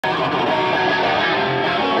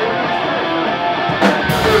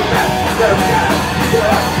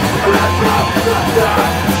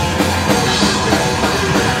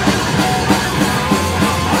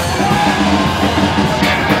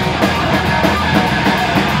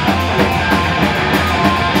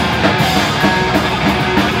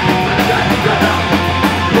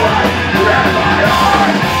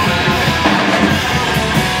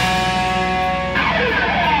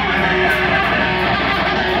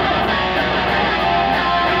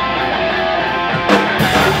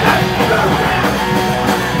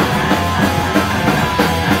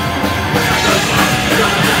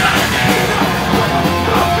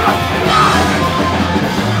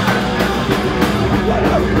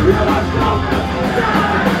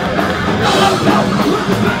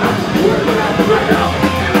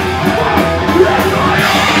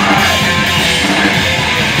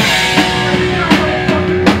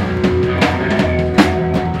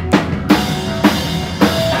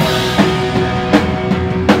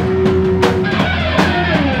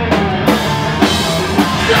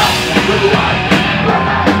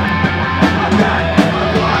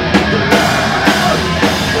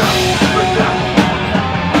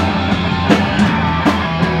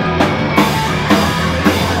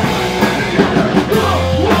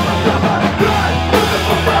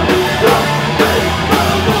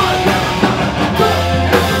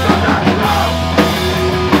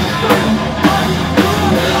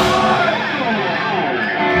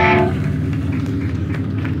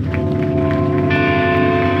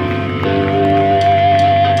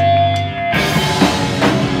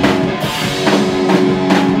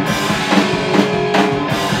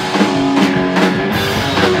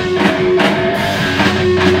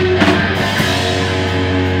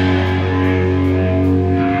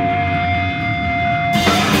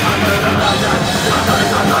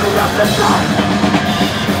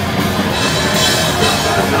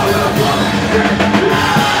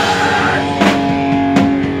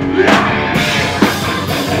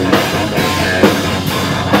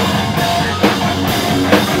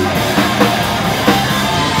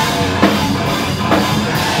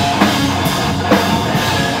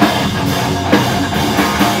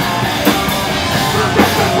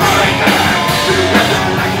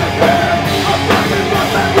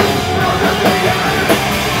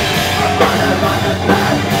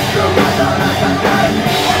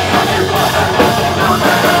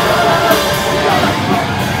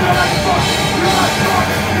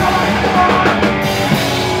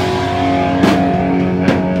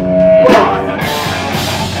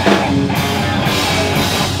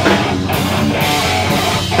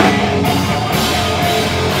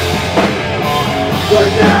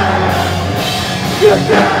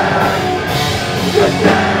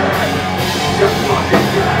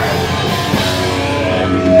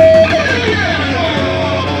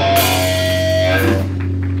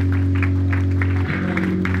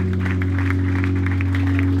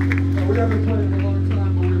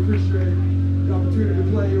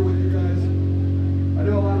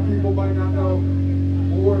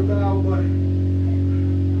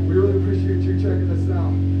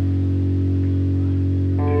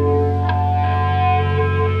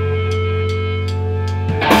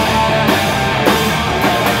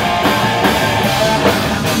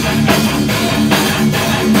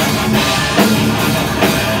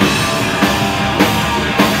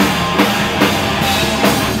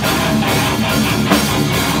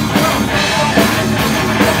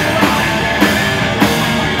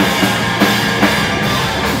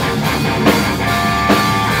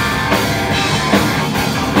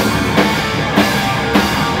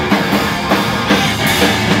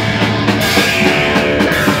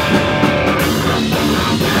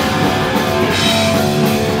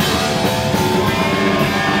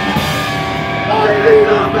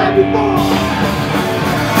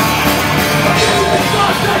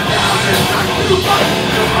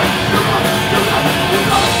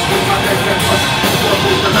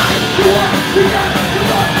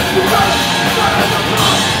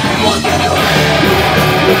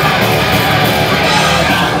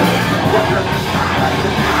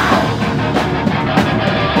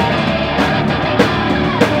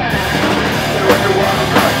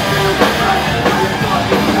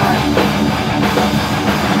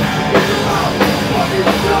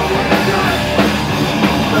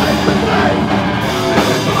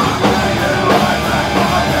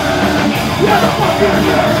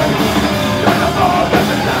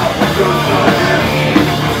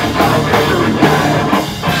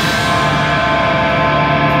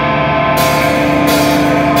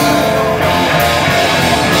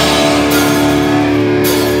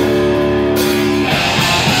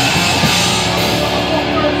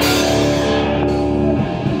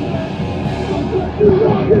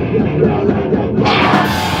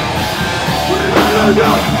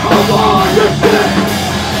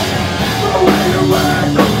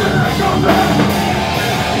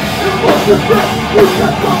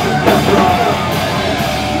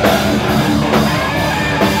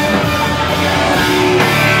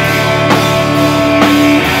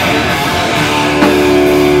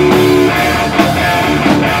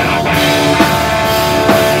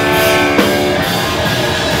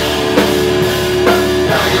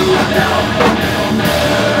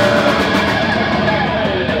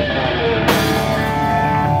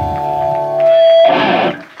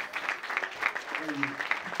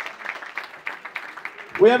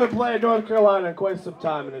We haven't played North Carolina in quite some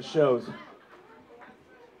time, and it shows.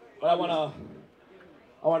 But I want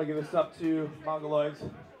to give this up to Mongoloids,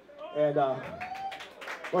 and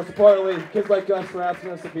most importantly, kids like us for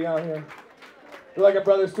asking us to be on here. They're like our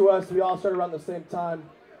brothers to us. We all started around the same time,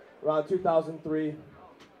 around 2003.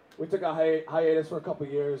 We took a hiatus for a couple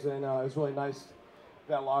years, and it was really nice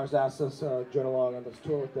that Lars asked us to join along on this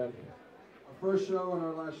tour with them. Our first show and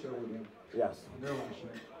our last show with them. Yes. Their last show.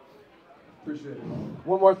 Appreciate it.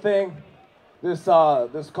 One more thing, this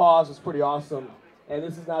cause is pretty awesome, and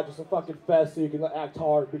this is not just a fucking fest so you can act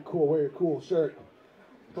hard, be cool, wear your cool shirt.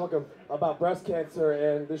 Talking about breast cancer,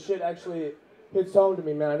 and this shit actually hits home to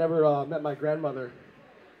me, man. I never met my grandmother.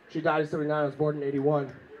 She died in '79. I was born in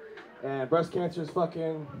 '81, and breast cancer is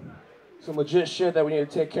fucking some legit shit that we need to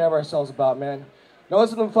take care of ourselves about, man. Don't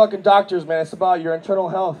listen to them fucking doctors, man. It's about your internal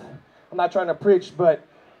health. I'm not trying to preach, but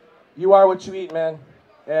you are what you eat, man,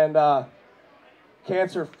 and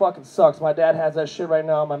cancer fucking sucks. My dad has that shit right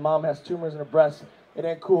now. My mom has tumors in her breast. It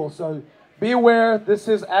ain't cool. So be aware, this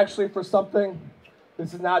is actually for something.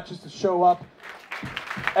 This is not just to show up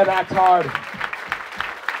and act hard.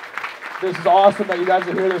 This is awesome that you guys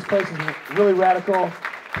are here. This place is really radical.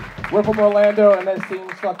 We're from Orlando, and that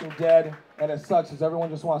scene's fucking dead. And it sucks because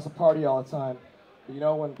everyone just wants to party all the time. But you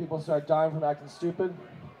know, when people start dying from acting stupid,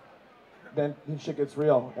 then shit gets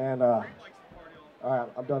real. And all right,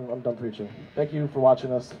 I'm done preaching. Thank you for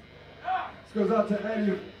watching us. This goes out to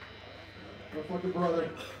Eddie, my fucking brother.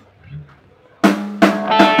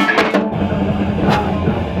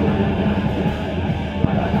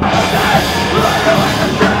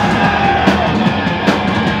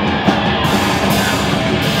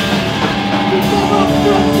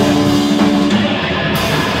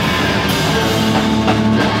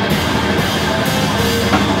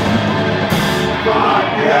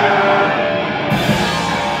 Fuck yeah!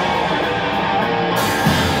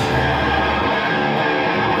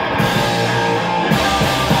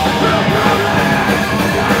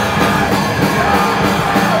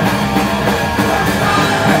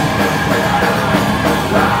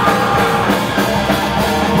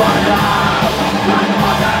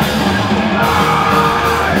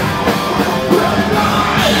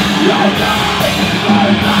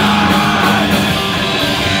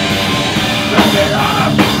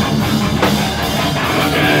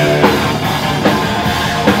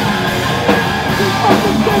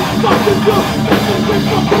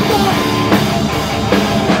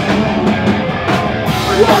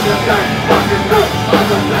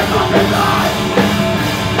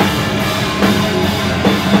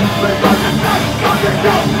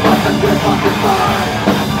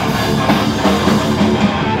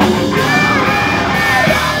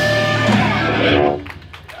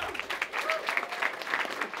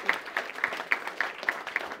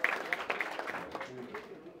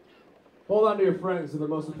 Hold on to your friends. They're the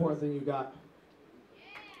most important thing you got.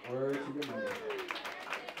 Word to your mother.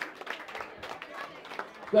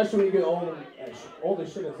 Especially when you get old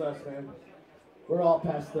as shit as us, man. We're all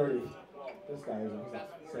past 30. This guy is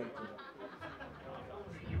 17.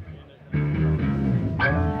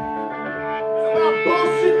 Stop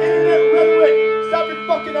bullshit internet rhetoric. Stop your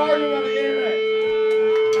fucking arguing on the internet.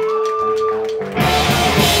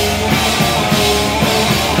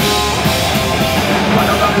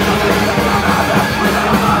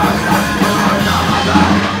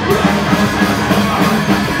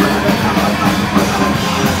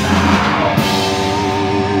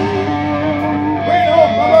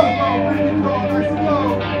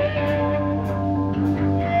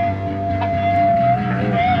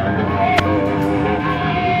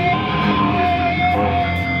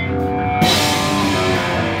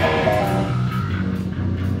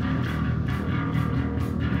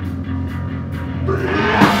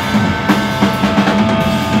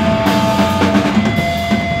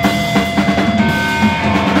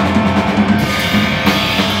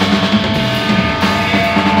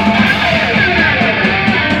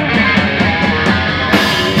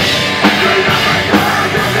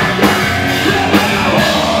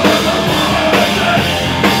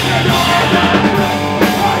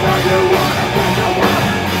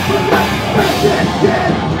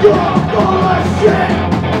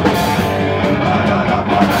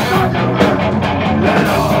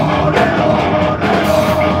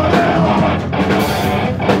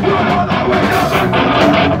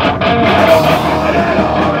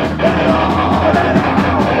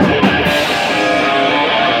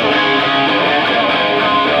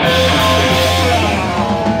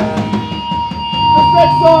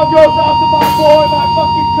 Song goes out to my boy, my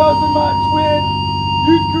fucking cousin, my twin,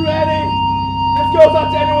 Youth Crew Eddie. This goes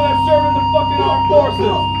out to anyone that's served in the fucking armed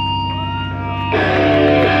forces.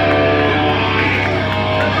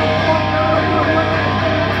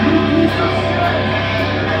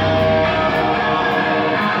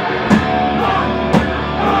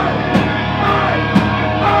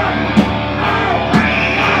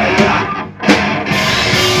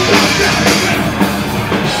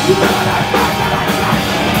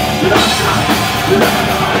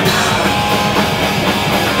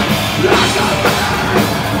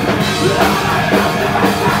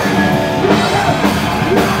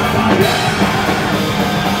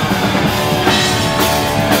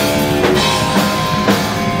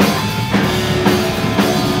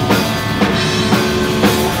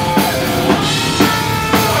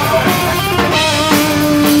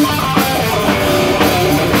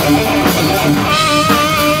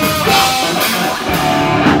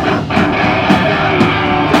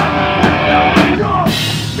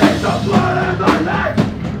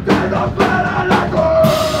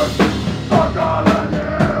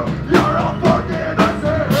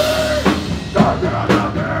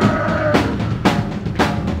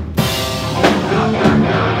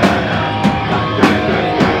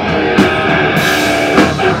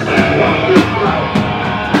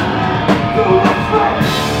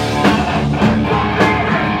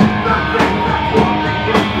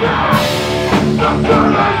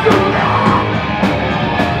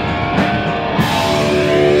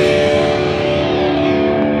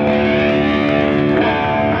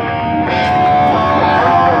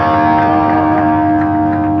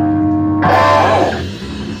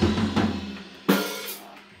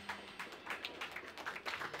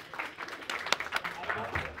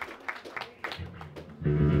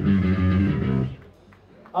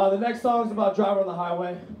 The next song is about driving on the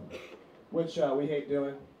highway, which we hate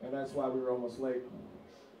doing, and that's why we were almost late.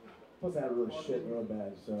 Plus, I had really shit real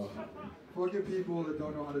bad, so. Fucking people that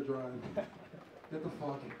don't know how to drive. Get the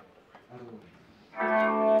fuck out of the way.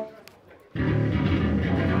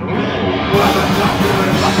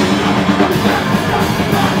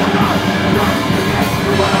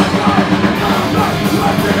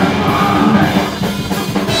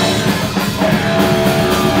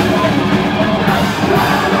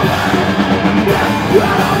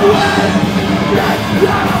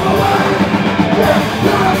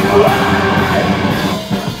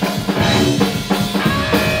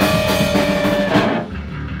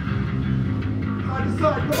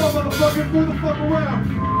 Move the fuck around.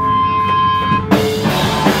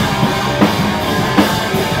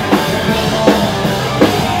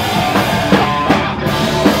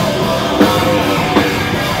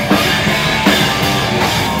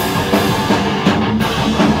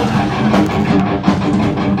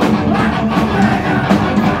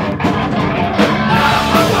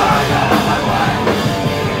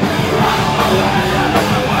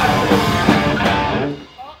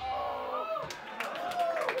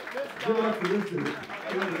 Give it up for this dude.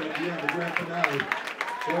 Yeah, the grand finale.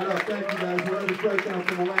 Well, thank you guys. We're going to break down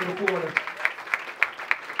from Atlanta, Florida.